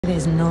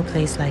There's no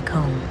place like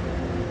home.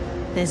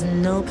 There's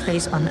no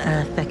place on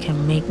earth that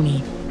can make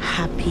me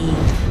happy,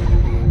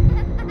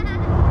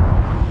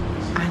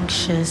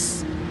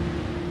 anxious,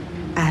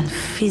 and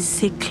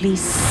physically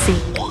sick.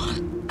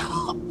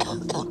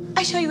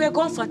 Aisha, you were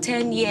gone for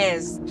 10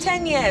 years.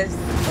 10 years.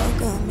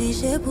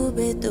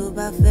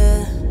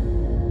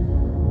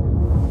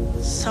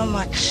 So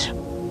much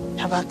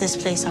about this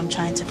place I'm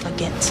trying to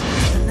forget.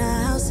 Turn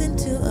a house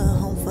into a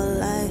home for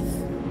life.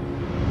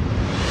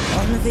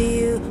 One for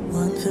you,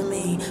 one for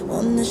me.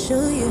 Wanna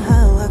show you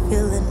how I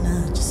feel and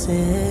not just say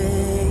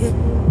it.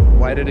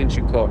 Why didn't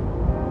you call?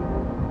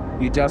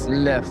 You just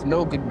left.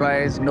 No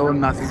goodbyes, no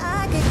nothing.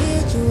 I could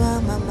get you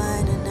out my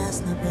mind and that's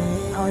not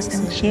bad. I was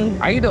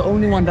thinking, Are you the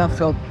only one that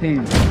felt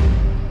pain?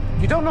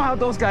 You don't know how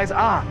those guys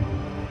are.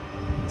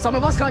 Some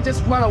of us can't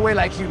just run away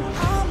like you.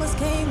 Almost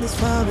came this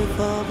far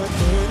before, but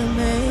didn't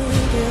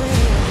make it.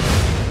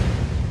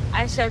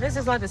 Aisha, this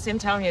is not the same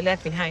town you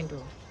left behind,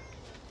 though.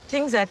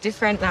 Things are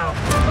different now.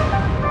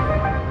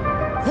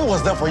 Who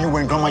was there for you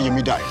when Grandma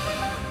Yemi died?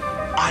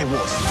 I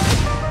was.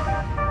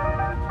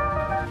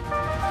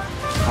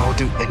 I'll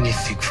do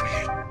anything for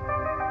you.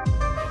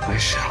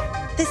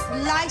 Aisha. This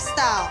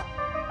lifestyle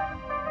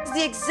is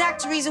the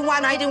exact reason why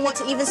I didn't want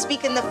to even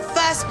speak in the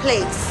first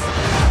place.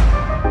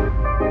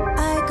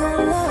 I go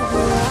love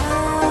you.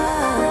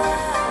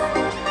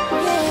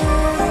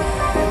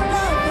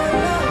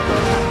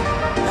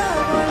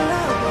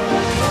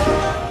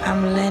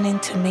 I'm learning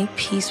to make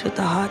peace with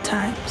the hard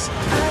times.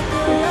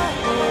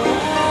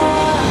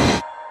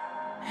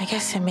 I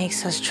guess it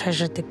makes us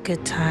treasure the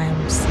good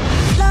times.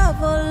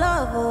 Love,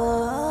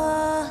 love,